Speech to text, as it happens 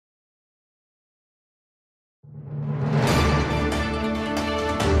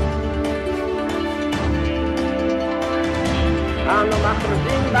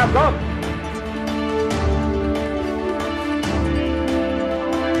Now go!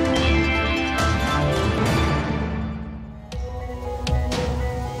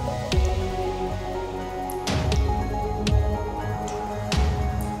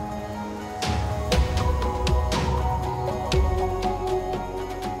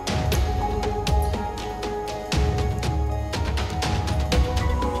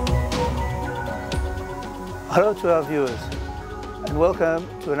 Hello to our viewers, and welcome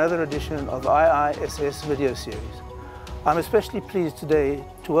to another edition of IISS video series. I'm especially pleased today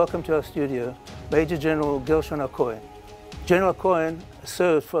to welcome to our studio Major General Gershon Hacohen. General Hacohen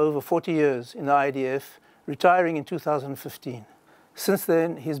served for over 40 years in the IDF, retiring in 2015. Since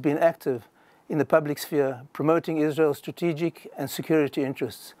then, he's been active in the public sphere, promoting Israel's strategic and security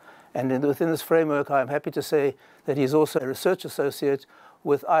interests. And within this framework, I'm happy to say that he's also a research associate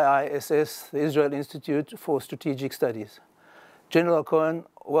with IISS, the Israel Institute for Strategic Studies. General Hacohen,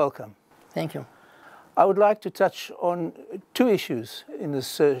 welcome. Thank you. I would like to touch on two issues in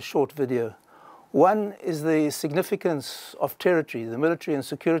this short video. One is the significance of territory, the military and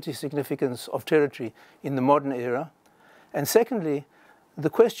security significance of territory in the modern era. And secondly, the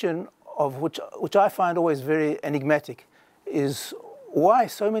question of which I find always very enigmatic is why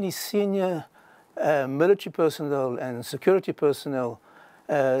so many senior military personnel and security personnel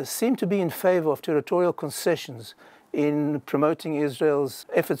seem to be in favor of territorial concessions in promoting Israel's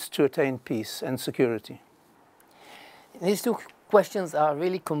efforts to attain peace and security. These two questions are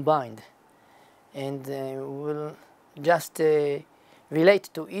really combined, and we'll just relate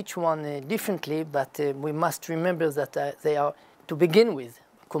to each one differently, but we must remember that they are, to begin with,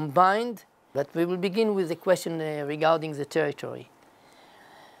 combined, but we will begin with the question regarding the territory.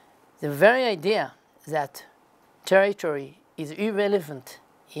 The very idea that territory is irrelevant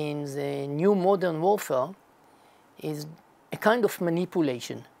in the new modern warfare is a kind of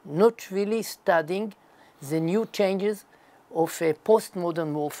manipulation, not really studying the new changes of a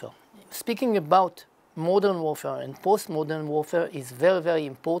postmodern warfare. Speaking about modern warfare and postmodern warfare is very, very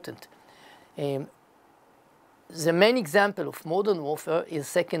important. The main example of modern warfare is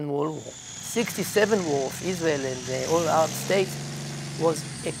Second World War. 67 war of Israel and all Arab states was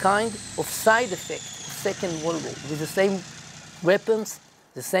a kind of side effect of Second World War, with the same weapons,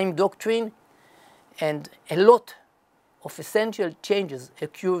 the same doctrine, and a lot of essential changes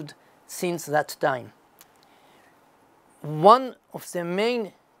occurred since that time. One of the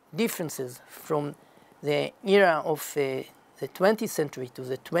main differences from the era of the 20th century to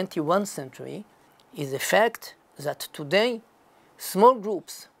the 21st century is the fact that today small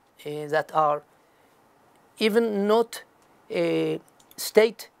groups that are even not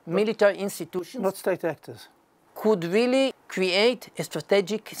state military institutions, Not state actors, could really create a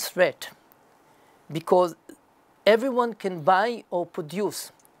strategic threat, because everyone can buy or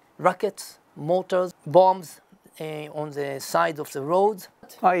produce rockets, mortars, bombs on the sides of the roads.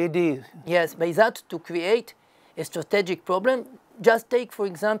 IEDs. Yes, by that to create a strategic problem. Just take, for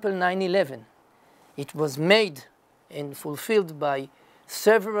example, 9/11. It was made and fulfilled by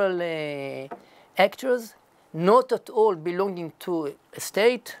several actors, not at all belonging to a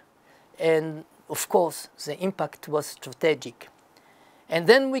state, and of course the impact was strategic. And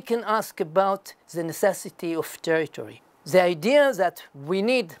then we can ask about the necessity of territory. The idea that we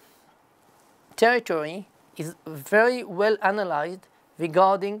need territory is very well analyzed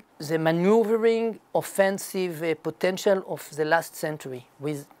regarding the maneuvering offensive potential of the last century,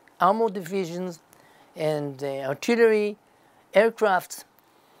 with armored divisions and artillery, aircrafts.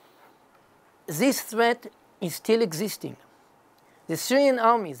 This threat is still existing. The Syrian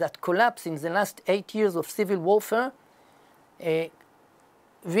army that collapsed in the last 8 years of civil warfare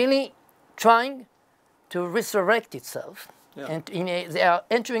really trying to resurrect itself. Yeah. And they are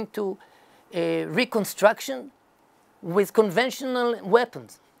entering to reconstruction with conventional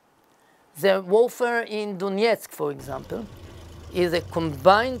weapons. The warfare in Donetsk, for example, is a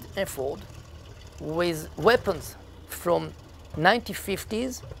combined effort with weapons from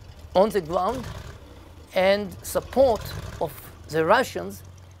 1950s on the ground and support of the Russians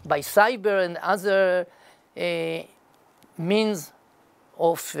by cyber and other means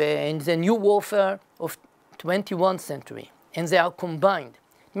of in the new warfare of 21st century. And they are combined.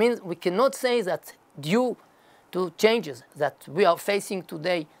 It means we cannot say that due to changes that we are facing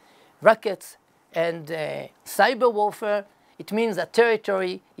today, rockets and cyber warfare, it means that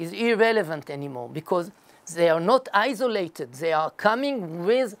territory is irrelevant anymore, because they are not isolated. They are coming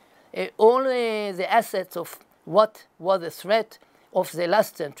with all the assets of what was the threat of the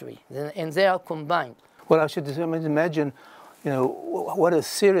last century, and they are combined. Well, I should imagine, what a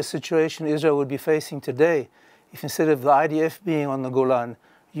serious situation Israel would be facing today if instead of the IDF being on the Golan,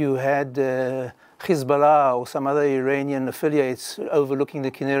 you had Hezbollah or some other Iranian affiliates overlooking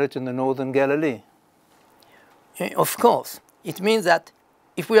the Kinneret in the northern Galilee. Of course. It means that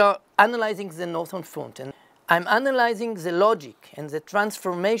if we are analyzing the Northern Front, and I'm analyzing the logic and the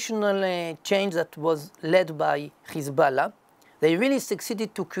transformational change that was led by Hezbollah, they really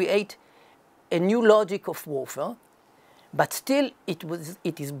succeeded to create a new logic of warfare, but still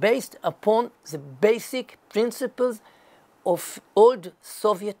it is based upon the basic principles of old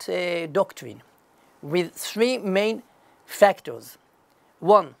Soviet doctrine, with three main factors.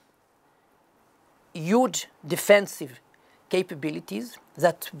 One, huge defensive capabilities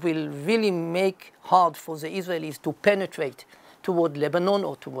that will really make hard for the Israelis to penetrate toward Lebanon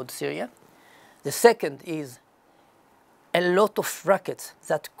or toward Syria. The second is a lot of rockets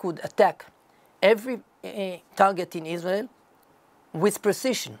that could attack every target in Israel with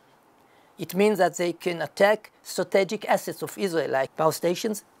precision. It means that they can attack strategic assets of Israel, like power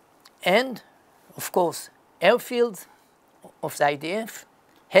stations, and, of course, airfields of the IDF,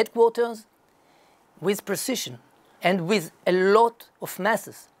 headquarters, with precision and with a lot of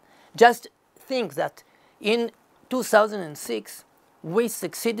masses. Just think that in 2006, we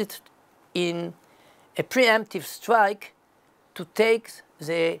succeeded in a preemptive strike to take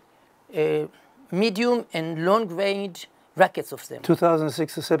the medium and long-range rockets of them.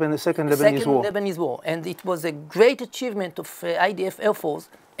 2006, the Second Lebanese War. Lebanese War. And it was a great achievement of IDF Air Force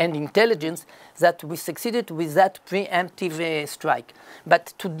and intelligence that we succeeded with that preemptive strike.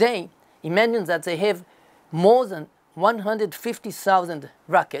 But today, imagine that they have more than 150,000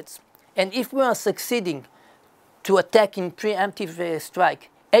 rockets, and if we are succeeding to attack in preemptive strike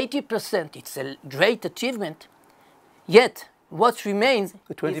 80%, it's a great achievement. Yet what remains,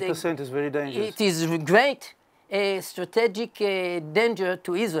 the 20% is very dangerous. It is great strategic danger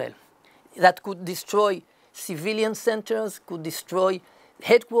to Israel that could destroy civilian centers, could destroy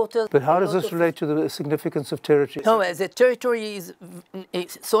headquarters. But how does this relate to the significance of territory? No, the territory is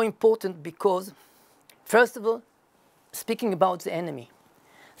so important because, first of all, speaking about the enemy,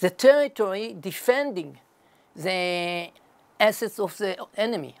 the territory defending the assets of the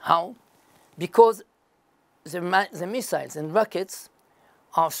enemy. How? Because the missiles and rockets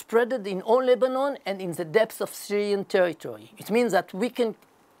are spread in all Lebanon and in the depths of Syrian territory. It means that we can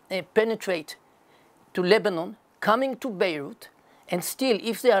penetrate to Lebanon, coming to Beirut, and still,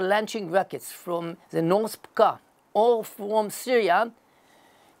 if they are launching rockets from the North Pka or from Syria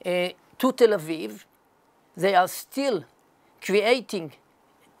to Tel Aviv, they are still creating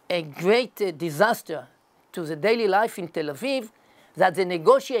a great disaster to the daily life in Tel Aviv, that the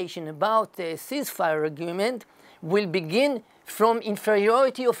negotiation about a ceasefire agreement will begin from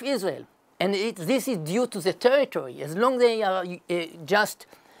inferiority of Israel. And this is due to the territory. As long as they are just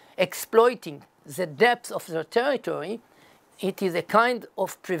exploiting the depth of their territory, it is a kind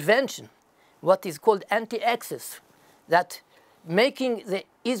of prevention, what is called anti-access, that making the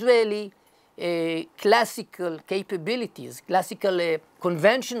Israeli classical capabilities, classical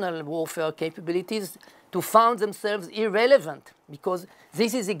conventional warfare capabilities, to found themselves irrelevant, because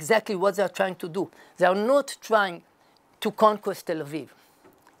this is exactly what they are trying to do. They are not trying to conquest Tel Aviv.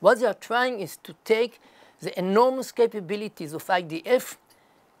 What they are trying is to take the enormous capabilities of IDF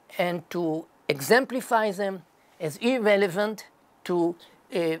and to exemplify them as irrelevant to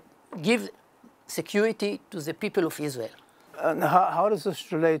give security to the people of Israel. How does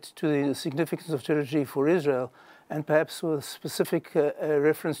this relate to the significance of territory for Israel, and perhaps with specific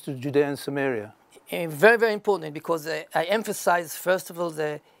reference to Judea and Samaria? Very, very important, because I emphasize, first of all,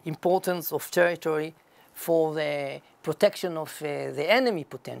 the importance of territory for the protection of the enemy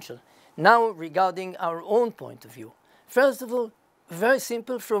potential. Now, regarding our own point of view. First of all, very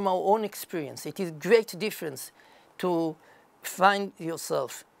simple from our own experience. It is great difference to find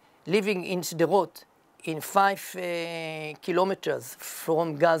yourself living in Sderot, in 5 kilometers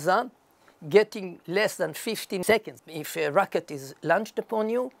from Gaza, getting less than 15 seconds. If a rocket is launched upon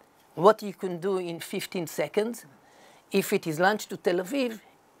you, what you can do in 15 seconds. If it is launched to Tel Aviv,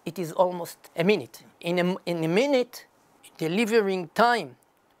 it is almost a minute. In a minute, delivering time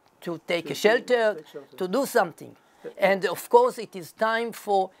to take a shelter, to do something. And of course, it is time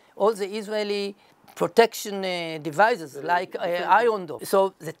for all the Israeli protection devices like Iron Dome.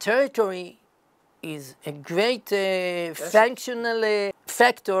 So the territory is a great functional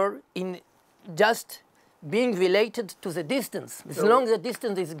factor in just being related to the distance. As long as the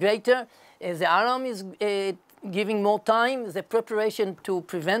distance is greater, the alarm is giving more time, the preparation to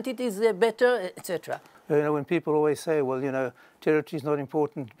prevent it is better, etc. You know, when people always say, well, you know, territory is not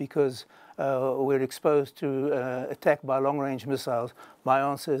important because we're exposed to attack by long-range missiles, my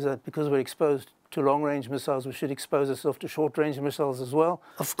answer is that because we're exposed to long-range missiles, we should expose ourselves to short-range missiles as well?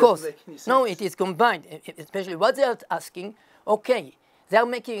 Of course. No, it is combined, especially what they are asking. Okay, they are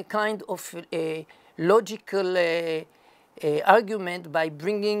making a kind of a logical argument by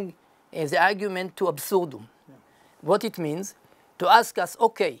bringing the argument to absurdum. Yeah. What it means, to ask us,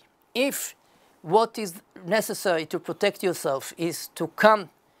 okay, if what is necessary to protect yourself is to come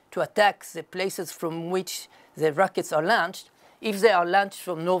to attack the places from which the rockets are launched, if they are launched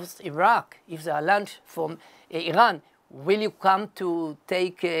from North Iraq, if they are launched from Iran, will you come to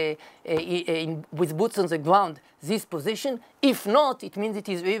take, with boots on the ground, this position? If not, it means it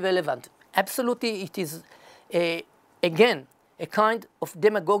is irrelevant. Absolutely, it is, again, a kind of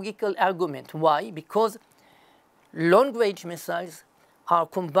demagogical argument. Why? Because long-range missiles are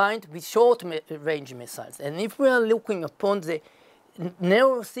combined with short-range missiles. And if we are looking upon the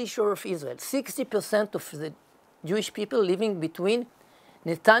narrow seashore of Israel, 60% of the Jewish people living between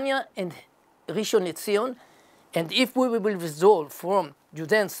Netanya and Rishon LeZion, and if we will withdraw from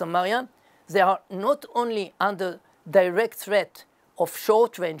Judea and Samaria, they are not only under direct threat of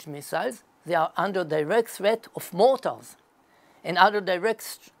short-range missiles, they are under direct threat of mortars and under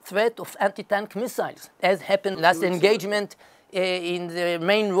direct threat of anti-tank missiles, as happened last engagement in the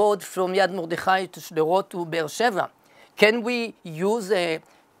main road from Yad Mordechai to Sderot to Be'er Sheva. Can we use a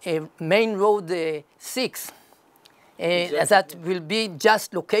main road 6 exactly. That will be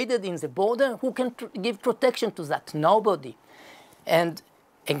just located in the border? Who can give protection to that? Nobody. And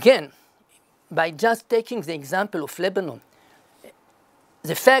again, by just taking the example of Lebanon,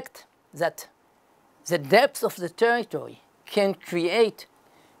 the fact that the depth of the territory can create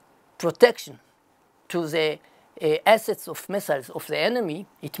protection to the assets of missiles of the enemy,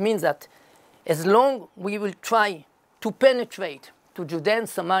 it means that as long we will try to penetrate to Judea and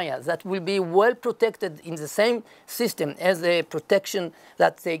Samaria, that will be well protected in the same system as the protection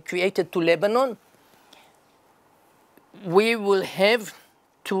that they created to Lebanon, we will have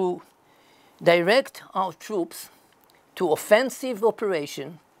to direct our troops to offensive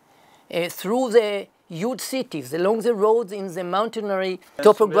operation through the huge cities, along the roads in the mountainary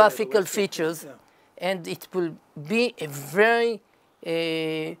topographical features, yeah. And it will be a very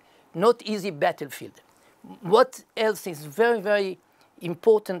not easy battlefield. What else is very, very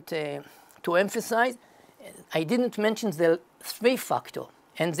important to emphasize? I didn't mention the 3 factor,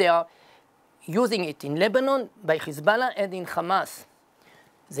 and they are using it in Lebanon by Hezbollah and in Hamas.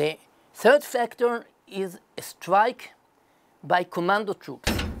 The 3rd factor is a strike by commando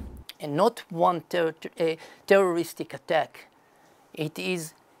troops, and not one terroristic attack. It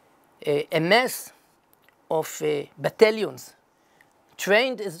is a mass of battalions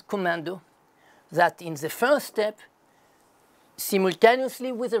trained as commando that in the first step,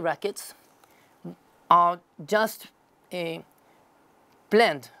 simultaneously with the rockets, are just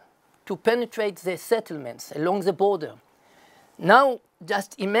planned to penetrate the settlements along the border. Now,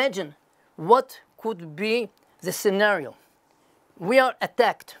 just imagine what could be the scenario. We are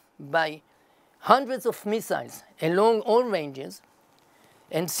attacked by hundreds of missiles along all ranges,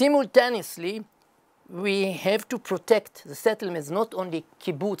 and simultaneously, we have to protect the settlements, not only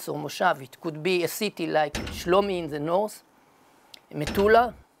kibbutz or moshav. It could be a city like Shlomi in the north,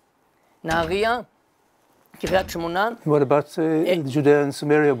 Metula, Nahariya, Kiryat Shmona. What about the Judea and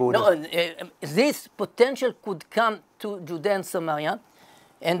Samaria border? No, this potential could come to Judea and Samaria,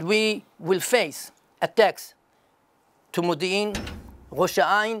 and we will face attacks to Modi'in, Rosh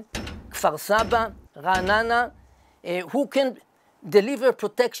Ha'ain, Kfar Saba, Ra'anana, who can deliver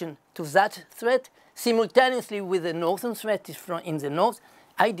protection to that threat simultaneously with the northern threat in the north.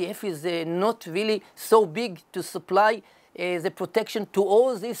 IDF is not really so big to supply the protection to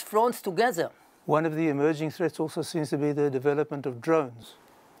all these fronts together. One of the emerging threats also seems to be the development of drones.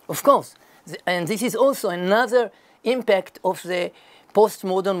 Of course. And this is also another impact of the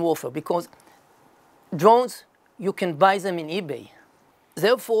postmodern warfare, because drones, you can buy them in eBay.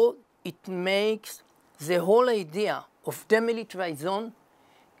 Therefore, it makes the whole idea of demilitarized zone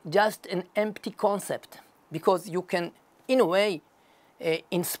just an empty concept, because you can, in a way,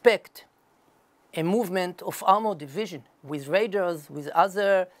 inspect a movement of armored division with radars, with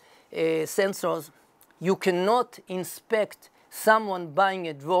other sensors. You cannot inspect someone buying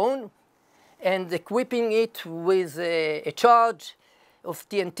a drone and equipping it with a charge of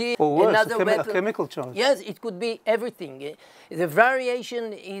TNT. Or worse, a chemical charge. Yes, it could be everything. The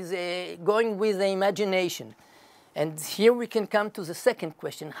variation is going with the imagination. And here we can come to the second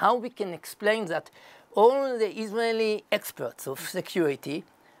question, how we can explain that all the Israeli experts of security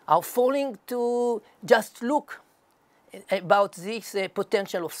are falling to just look about this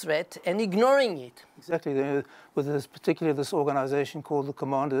potential of threat and ignoring it. Exactly. With this, particularly this organization called the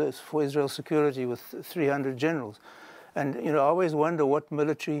Commanders for Israel Security with 300 generals. And I always wonder what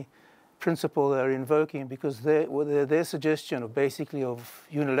military principle they're invoking, because their suggestion of basically of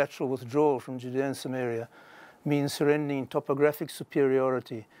unilateral withdrawal from Judea and Samaria means surrendering topographic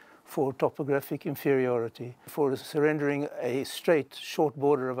superiority for topographic inferiority, for surrendering a straight, short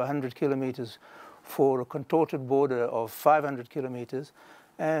border of 100 kilometers for a contorted border of 500 kilometers,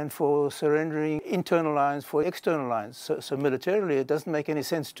 and for surrendering internal lines for external lines. So militarily, it doesn't make any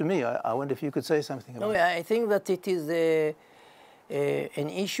sense to me. I wonder if you could say something about it. I think that it is an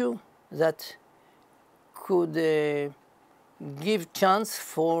issue that could give chance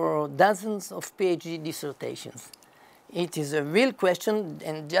for dozens of PhD dissertations. It is a real question,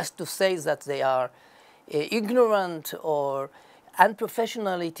 and just to say that they are ignorant or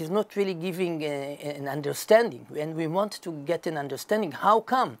unprofessional, it is not really giving an understanding. And we want to get an understanding. How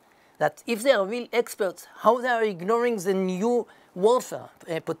come that if they are real experts, how they are ignoring the new warfare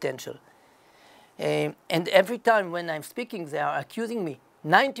potential? And every time when I'm speaking, they are accusing me.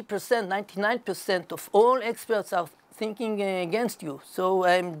 90%, 99% of all experts are thinking against you. So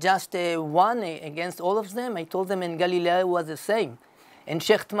I'm just one against all of them. I told them in Galilee was the same. And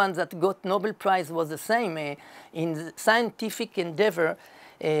Shechtman that got Nobel Prize was the same. In scientific endeavor,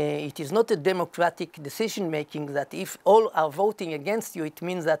 it is not a democratic decision-making that if all are voting against you, it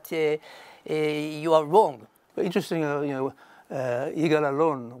means that you are wrong. Interesting, Yigal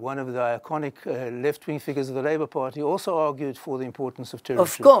Allon, one of the iconic left-wing figures of the Labour Party, also argued for the importance of territory.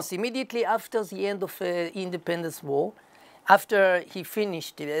 Of course, immediately after the end of the Independence War, after he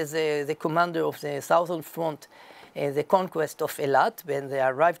finished as the commander of the Southern Front, the conquest of Eilat, when they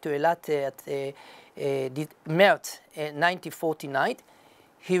arrived to Eilat at March 1949,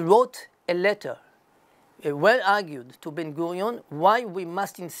 he wrote a letter, well argued to Ben-Gurion, why we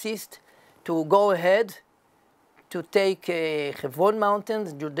must insist to go ahead to take Hebron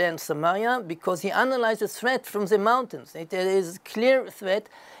Mountains, Judea and Samaria, because he analyzed the threat from the mountains. It is a clear threat,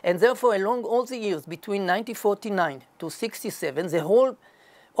 and therefore along all the years between 1949 to 67, the whole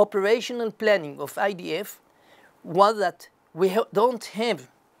operational planning of IDF was that we don't have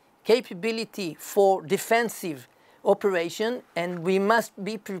capability for defensive operation, and we must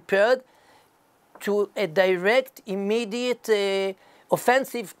be prepared to a direct, immediate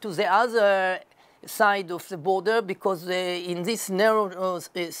offensive to the other side of the border, because in this narrow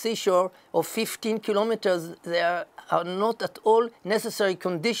seashore of 15 kilometers, there are not at all necessary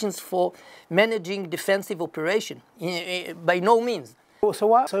conditions for managing defensive operation, by no means. So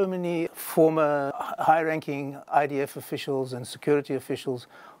why so many former high-ranking IDF officials and security officials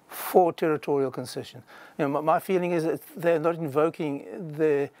for territorial concession? My feeling is that they're not invoking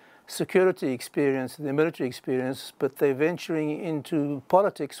the security experience, the military experience, but they're venturing into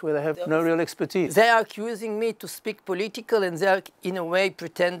politics where they have no real expertise. They are accusing me to speak political, and they are, in a way,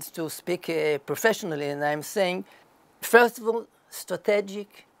 pretend to speak professionally. And I'm saying, first of all,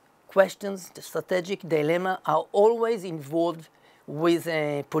 strategic questions, the strategic dilemma are always involved with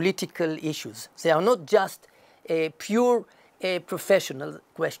political issues. They are not just pure professional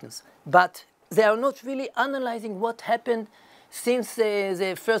questions, but they are not really analyzing what happened since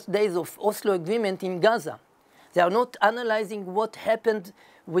the first days of Oslo Agreement in Gaza. They are not analyzing what happened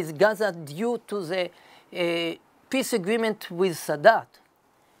with Gaza due to the peace agreement with Sadat.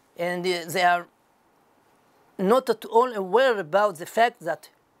 And they are not at all aware about the fact that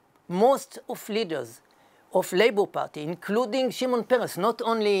most of leaders of Labour Party, including Shimon Peres, not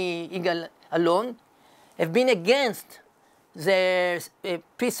only Yigal Allon, have been against the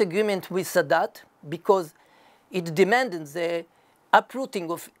peace agreement with Sadat because it demanded the uprooting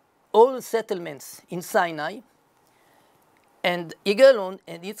of all settlements in Sinai. And Yigal Allon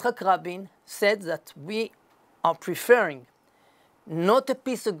and Yitzhak Rabin said that we are preferring not a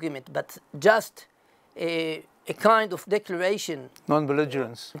peace agreement, but just a kind of declaration.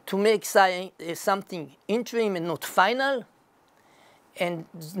 Non-belligerence. To make something interim and not final, and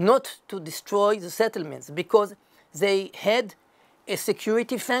not to destroy the settlements, because they had a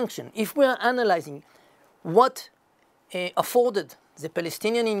security function. If we are analyzing what afforded the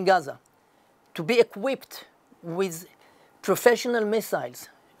Palestinians in Gaza to be equipped with professional missiles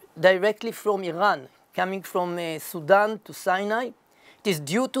directly from Iran, coming from Sudan to Sinai, it is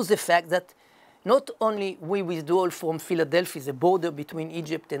due to the fact that not only we withdraw from Philadelphia, the border between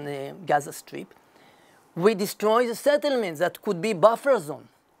Egypt and the Gaza Strip, we destroy the settlements that could be buffer zone.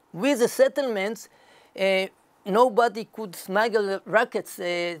 With the settlements, nobody could smuggle rockets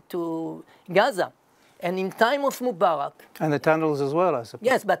to Gaza. And in time of Mubarak... And the tunnels as well, I suppose.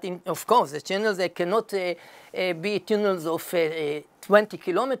 Yes, but of course, the tunnels, they cannot be tunnels of 20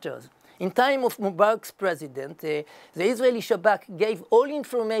 kilometers. In time of Mubarak's president, the Israeli Shabak gave all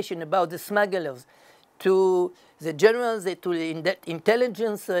information about the smugglers to the generals, to the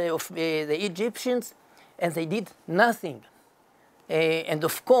intelligence of the Egyptians, and they did nothing. And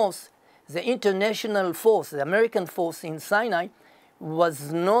of course, the international force, the American force in Sinai,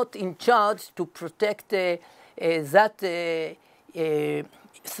 was not in charge to protect that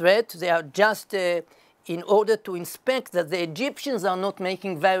threat. They are just in order to inspect that the Egyptians are not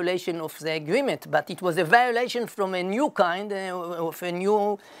making violation of the agreement, but it was a violation from a new kind of a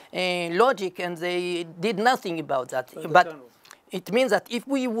new logic, and they did nothing about that. But it means that if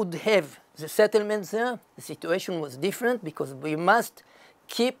we would have the settlements there, the situation was different, because we must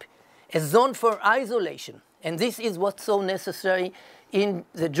keep a zone for isolation. And this is what's so necessary in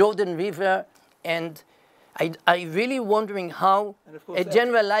the Jordan River. And I really wondering how a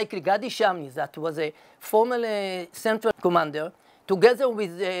general like Gadi Shamni, that was a former central commander, together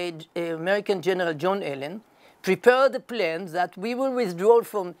with American General John Allen, prepared a plan that we will withdraw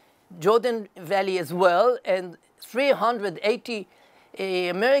from Jordan Valley as well, and 380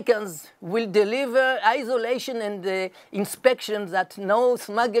 Americans will deliver isolation and inspection that no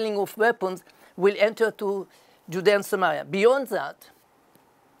smuggling of weapons will enter to Judea and Samaria. Beyond that,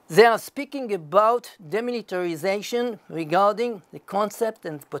 they are speaking about demilitarization regarding the concept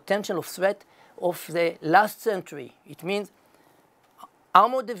and potential of threat of the last century. It means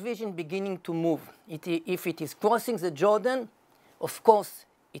armored division beginning to move. If it is crossing the Jordan, of course,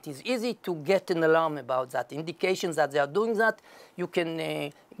 it is easy to get an alarm about that. Indications that they are doing that, you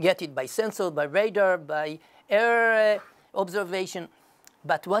can get it by sensor, by radar, by air observation.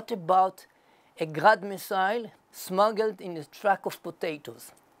 But what about a Grad missile smuggled in a truck of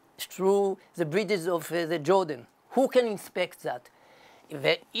potatoes through the bridges of the Jordan? Who can inspect that?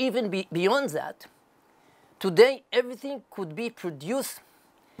 Even beyond that, today everything could be produced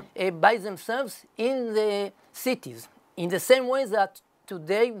by themselves in the cities, in the same way that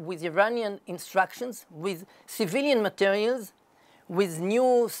today with Iranian instructions, with civilian materials, with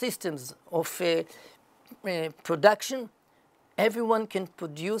new systems of production, everyone can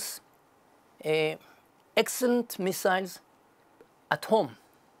produce excellent missiles at home.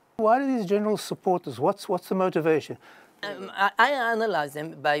 Why do these generals support this? What's the motivation? I analyze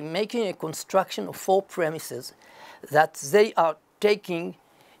them by making a construction of 4 premises that they are taking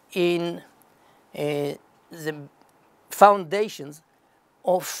in the foundations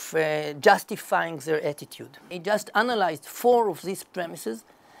of justifying their attitude. I just analyzed 4 of these premises,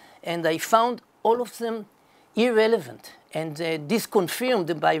 and I found all of them irrelevant and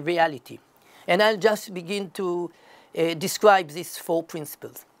disconfirmed by reality. And I'll just begin to describe these 4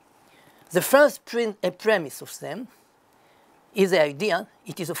 principles. The first premise of them is the idea,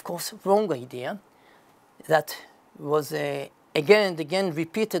 it is of course a wrong idea, that was again and again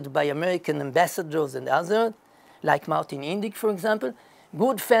repeated by American ambassadors and others, like Martin Indyk, for example,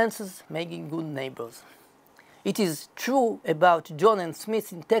 good fences making good neighbors. It is true about John and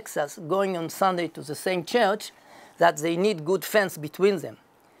Smith in Texas going on Sunday to the same church that they need good fence between them.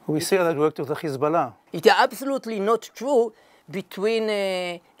 We see how that worked with the Hezbollah. It is absolutely not true between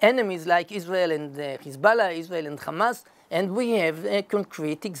enemies like Israel and Hezbollah, Israel and Hamas, and we have a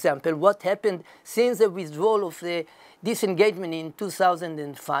concrete example what happened since the withdrawal of the disengagement in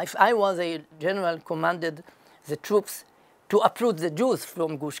 2005. I was a general commanded the troops to uproot the Jews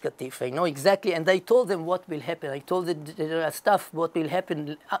from Gush Katif. I know exactly, and I told them what will happen. I told the staff what will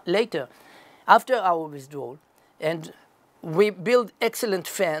happen later, after our withdrawal. And we build excellent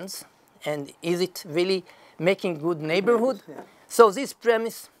fence, and is it really making good neighborhood? Yeah. So this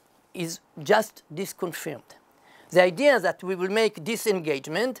premise is just disconfirmed. The idea that we will make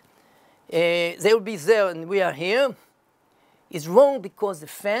disengagement, they will be there and we are here, is wrong, because the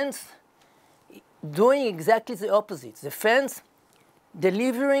fence doing exactly the opposite. The fence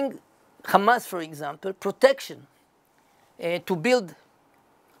delivering Hamas, for example, protection to build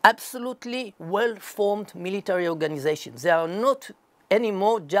absolutely well-formed military organizations. They are not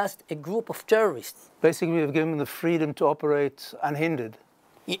anymore just a group of terrorists. Basically, we've given them the freedom to operate unhindered.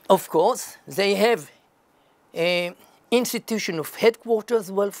 Of course, they have an institution of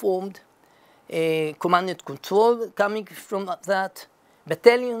headquarters well-formed, command and control coming from that,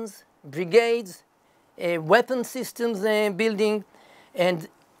 battalions, brigades, weapon systems building, and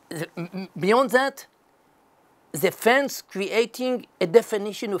beyond that, the fence creating a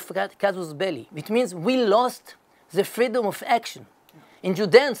definition of casus belli. It means we lost the freedom of action. In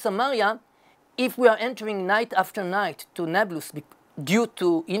Judea and Samaria, if we are entering night after night to Nablus due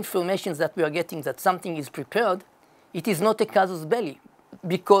to information that we are getting that something is prepared, it is not a casus belli,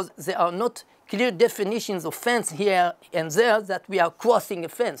 because there are not clear definitions of fence here and there that we are crossing a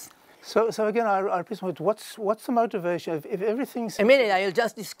fence. So again, I repeat, what's the motivation? If everything's... A minute, I'll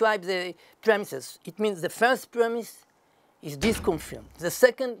just describe the premises. It means the first premise is disconfirmed. The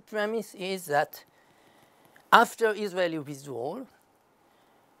second premise is that after Israeli withdrawal,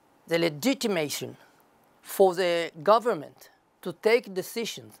 the legitimation for the government to take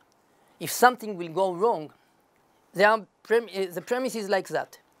decisions if something will go wrong, the premise is like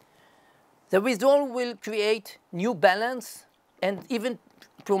that. The withdrawal will create new balance and even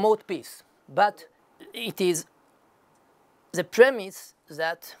promote peace. But it is the premise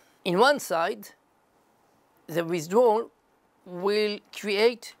that in one side, the withdrawal will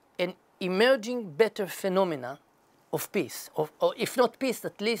create an emerging better phenomena of peace, or if not peace,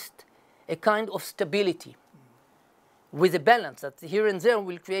 at least a kind of stability with a balance, that here and there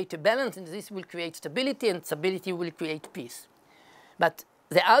will create a balance, and this will create stability, and stability will create peace. But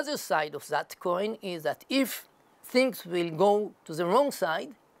the other side of that coin is that if things will go to the wrong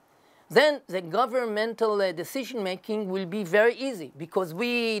side, then the governmental decision-making will be very easy, because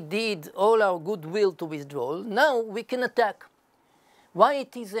we did all our goodwill to withdrawal. Now we can attack. Why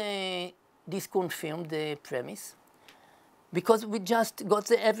it is disconfirmed, the premise? Because we just got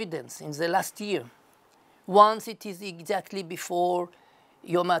the evidence in the last year. Once it is exactly before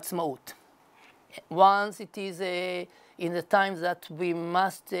Yom Ha'atzmaut. Once it is in the time that we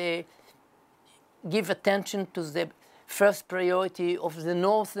must give attention to the first priority of the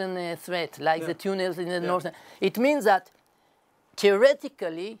northern threat, like the tunnels in the northern. It means that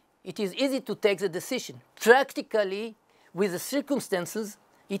theoretically it is easy to take the decision. Practically, with the circumstances,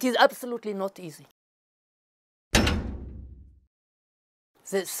 it is absolutely not easy.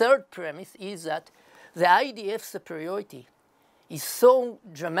 The third premise is that the IDF superiority is so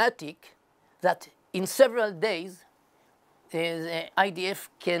dramatic that in several days the IDF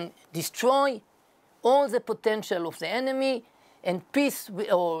can destroy all the potential of the enemy, and peace,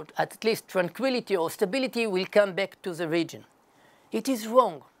 or at least tranquility or stability, will come back to the region. It is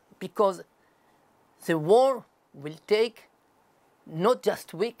wrong, because the war will take not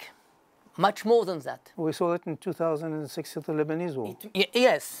just week, much more than that. We saw it in 2006 at the Lebanese war.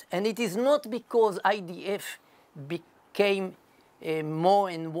 Yes, and it is not because IDF became more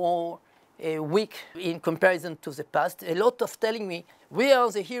and more weak in comparison to the past. A lot of telling me, we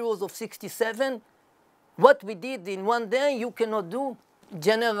are the heroes of 67. What we did in one day, you cannot do.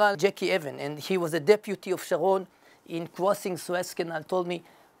 General Jackie Evan, and he was a deputy of Sharon in crossing Suez Canal, told me,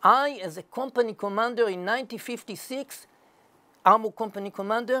 I, as a company commander in 1956, Armored Company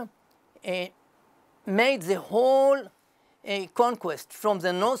commander, made the whole conquest from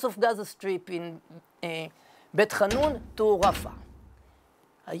the north of Gaza Strip in Bet Hanun to Rafah.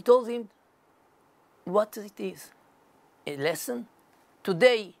 I told him what it is, a lesson.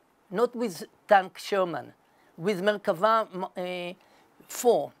 Today, not with tank Sherman, with Merkava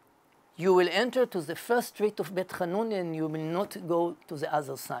 4, you will enter to the first street of Bet Hanun and you will not go to the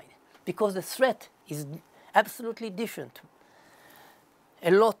other side, because the threat is absolutely different.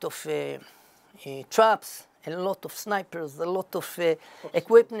 A lot of traps, a lot of snipers, a lot of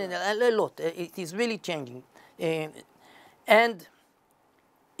equipment, a lot. It is really changing. And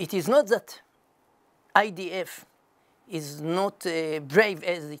it is not that IDF is not brave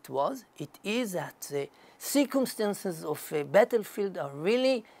as it was. It is that the circumstances of a battlefield are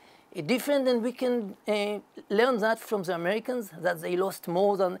really different, and we can learn that from the Americans, that they lost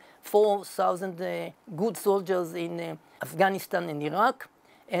more than 4,000 good soldiers in Afghanistan and Iraq,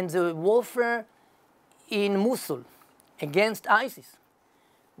 and the warfare in Mosul against ISIS,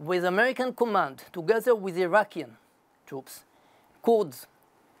 with American command, together with Iraqi troops, Kurds.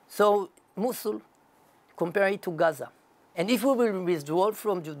 So Mosul, compare it to Gaza. And if we will withdraw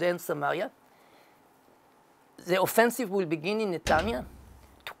from Judea and Samaria, the offensive will begin in Netanya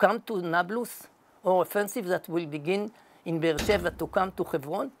to come to Nablus, or offensive that will begin in Beersheba to come to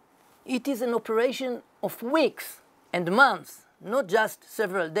Hebron. It is an operation of weeks and months, not just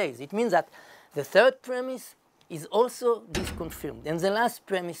several days. It means that the third premise is also disconfirmed. And the last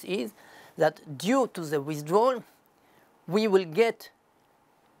premise is that due to the withdrawal, we will get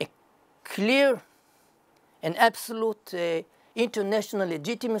a clear and absolute international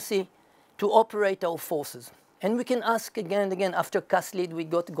legitimacy to operate our forces. And we can ask again and again. After Kaslid, we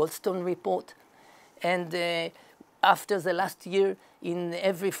got Goldstone report. And after the last year, in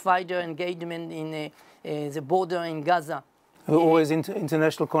every fighter engagement in the border in Gaza. Always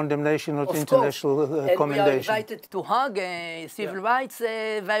international condemnation, not international commendation. And we are invited to Hague, civil rights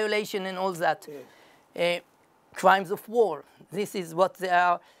violation and all that. crimes of war. This is what they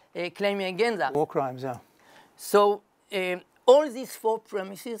are claiming against us. War crimes, yeah. So all these four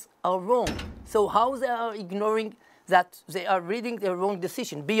premises are wrong. So how they are ignoring that they are reading the wrong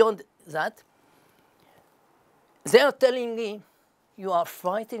decision? Beyond that, they are telling me, you are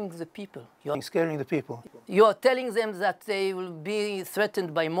frightening the people. You are Scaring the people. You are telling them that they will be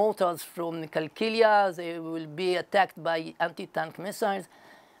threatened by mortars from Kalkilia, they will be attacked by anti-tank missiles.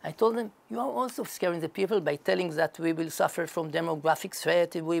 I told them, you are also scaring the people by telling that we will suffer from demographic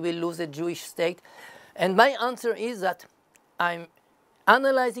threat, we will lose a Jewish state. And my answer is that I'm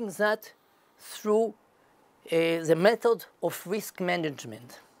analyzing that through the method of risk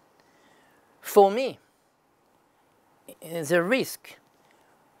management. For me, the risk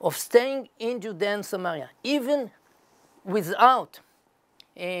of staying in Judea and Samaria, even without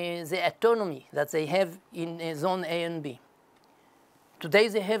the autonomy that they have in Zone A and B. Today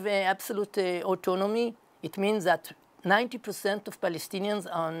they have absolute autonomy. It means that 90% of Palestinians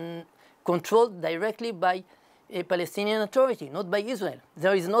are controlled directly by a Palestinian Authority, not by Israel.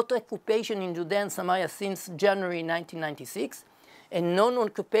 There is not occupation in Judea and Samaria since January 1996, and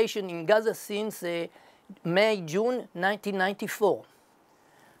non-occupation in Gaza since May, June 1994.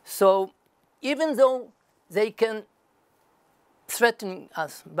 So even though they can threaten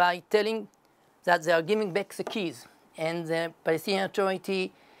us by telling that they are giving back the keys and the Palestinian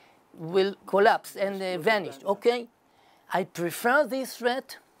Authority will collapse and vanish, okay, I prefer this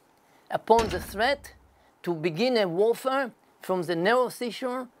threat upon the threat to begin a warfare from the narrow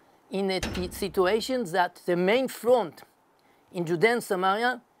seashore in a situation that the main front in Judea and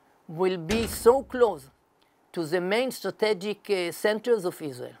Samaria will be so close to the main strategic centers of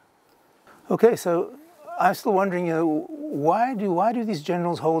Israel. Okay, so I'm still wondering, why do these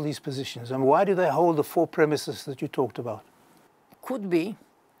generals hold these positions? And why do they hold the four premises that you talked about? Could be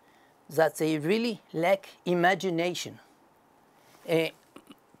that they really lack imagination.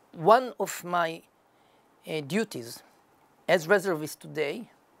 One of my duties as reservist today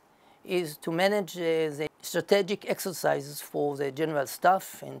is to manage the strategic exercises for the General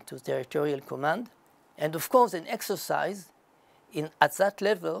Staff and to Territorial Command. And of course, an exercise at that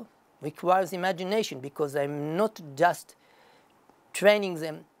level requires imagination, because I'm not just training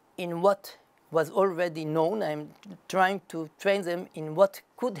them in what was already known, I'm trying to train them in what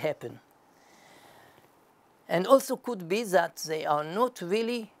could happen. And also could be that they are not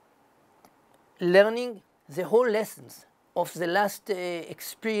really learning the whole lessons of the last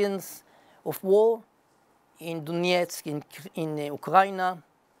experience of war in Donetsk, in Ukraine,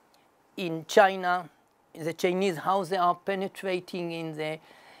 in China, the Chinese, how they are penetrating in the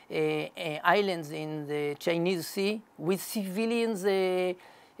islands in the Chinese Sea with civilians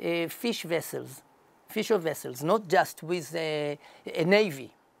fisher vessels, not just with a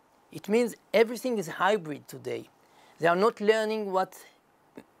navy. It means everything is hybrid today. They are not learning what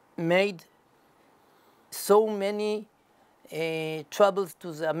made so many troubles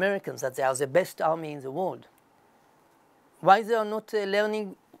to the Americans, that they are the best army in the world. Why they are not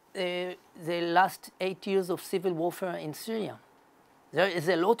learning the last 8 years of civil warfare in Syria? There is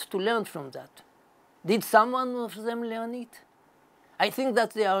a lot to learn from that. Did someone of them learn it? I think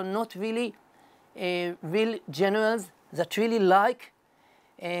that they are not really real generals that really like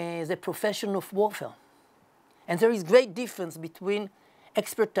the profession of warfare. And there is great difference between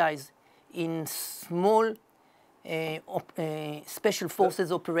expertise in small special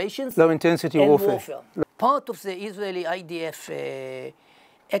forces operations, low-intensity and warfare. Part of the Israeli IDF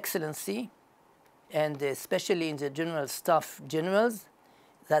excellency, and especially in the General Staff generals,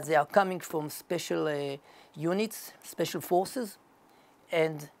 that they are coming from special units, special forces,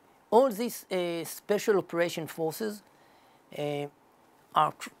 and all these special operation forces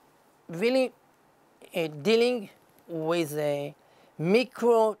are really dealing with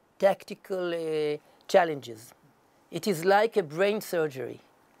micro-tactical challenges. It is like a brain surgery.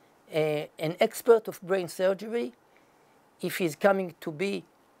 An expert of brain surgery, if he's coming to be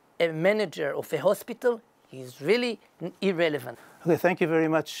a manager of a hospital, he's really irrelevant. Okay, thank you very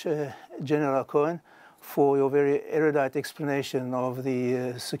much, General Hacohen, for your very erudite explanation of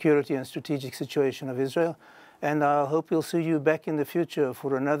the security and strategic situation of Israel. And I hope we'll see you back in the future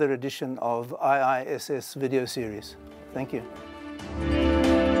for another edition of IISS video series. Thank you.